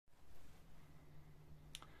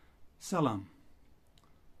Salam.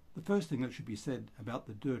 The first thing that should be said about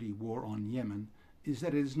the dirty war on Yemen is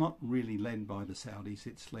that it is not really led by the Saudis,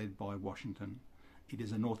 it's led by Washington. It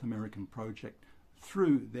is a North American project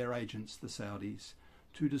through their agents, the Saudis,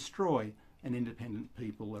 to destroy an independent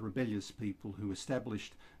people, a rebellious people who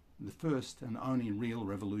established the first and only real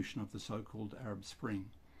revolution of the so-called Arab Spring.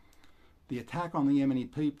 The attack on the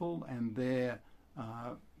Yemeni people and their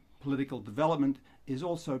political development is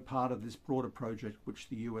also part of this broader project which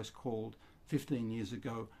the US called 15 years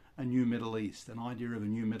ago a new Middle East, an idea of a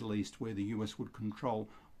new Middle East where the US would control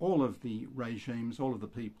all of the regimes, all of the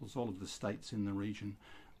peoples, all of the states in the region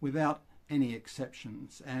without any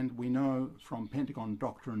exceptions. And we know from Pentagon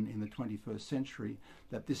doctrine in the 21st century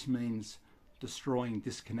that this means destroying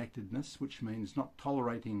disconnectedness, which means not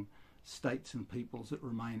tolerating states and peoples that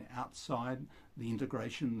remain outside the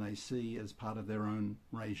integration they see as part of their own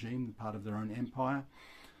regime, part of their own empire.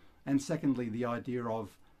 And secondly, the idea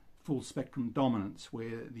of full spectrum dominance,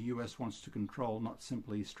 where the US wants to control not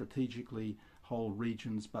simply strategically whole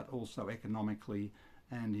regions, but also economically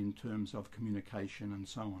and in terms of communication and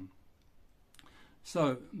so on.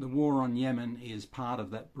 So the war on Yemen is part of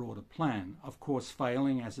that broader plan, of course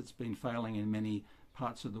failing as it's been failing in many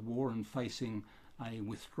parts of the war and facing a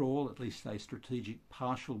withdrawal, at least a strategic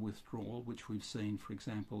partial withdrawal, which we've seen, for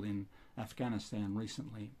example, in Afghanistan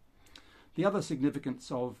recently. The other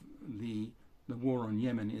significance of the war on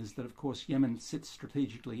Yemen is that, of course, Yemen sits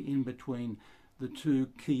strategically in between the two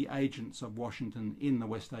key agents of Washington in the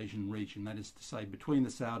West Asian region, that is to say, between the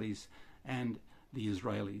Saudis and the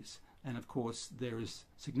Israelis. And of course, there is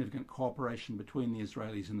significant cooperation between the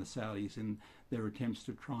Israelis and the Saudis in their attempts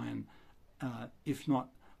to try and, if not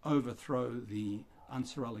overthrow the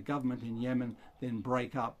Ansar Allah government in Yemen, then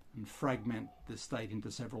break up and fragment the state into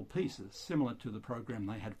several pieces, similar to the program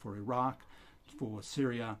they had for Iraq, for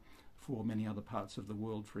Syria, for many other parts of the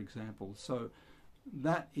world, for example. So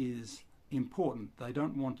that is important. They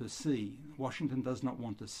don't want to see, Washington does not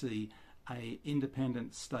want to see an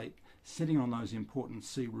independent state sitting on those important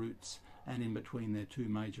sea routes and in between their two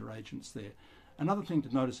major agents there. Another thing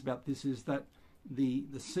to notice about this is that the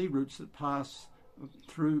sea routes that pass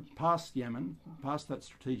past Yemen, past that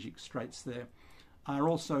strategic straits there, are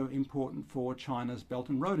also important for China's Belt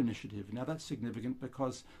and Road Initiative. Now that's significant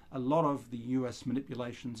because a lot of the US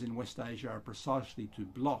manipulations in West Asia are precisely to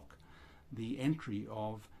block the entry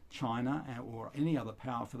of China or any other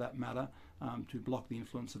power for that matter, to block the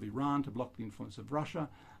influence of Iran, to block the influence of Russia,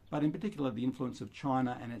 but in particular the influence of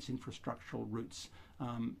China and its infrastructural routes,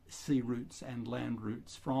 sea routes and land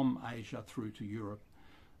routes from Asia through to Europe.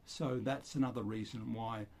 So that's another reason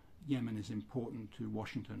why Yemen is important to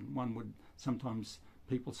Washington.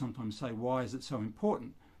 People sometimes say, why is it so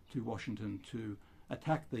important to Washington to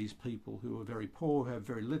attack these people who are very poor, who have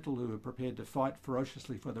very little, who are prepared to fight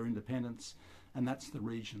ferociously for their independence? And that's the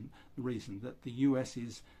reason that the US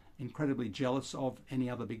is incredibly jealous of any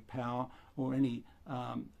other big power or any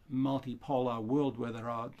multipolar world where there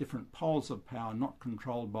are different poles of power not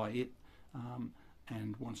controlled by it,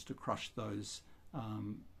 and wants to crush those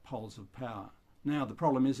poles of power. Now the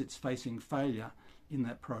problem is it's facing failure in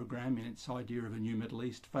that program, in its idea of a new Middle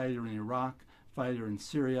East, failure in Iraq, failure in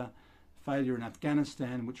Syria, failure in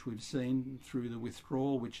Afghanistan, which we've seen through the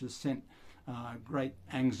withdrawal, which has sent great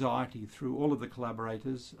anxiety through all of the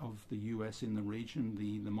collaborators of the US in the region,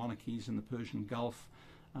 the monarchies in the Persian Gulf,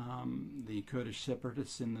 the Kurdish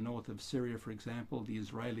separatists in the north of Syria, for example, the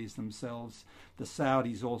Israelis themselves, the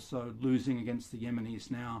Saudis also losing against the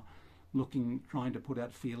Yemenis now, trying to put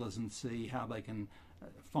out feelers and see how they can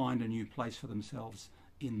find a new place for themselves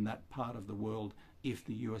in that part of the world if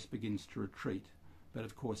the US begins to retreat. But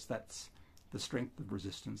of course that's the strength of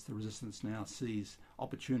resistance. The resistance now sees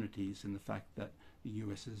opportunities in the fact that the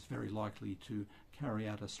US is very likely to carry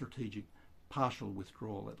out a strategic partial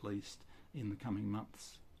withdrawal, at least in the coming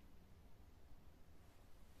months.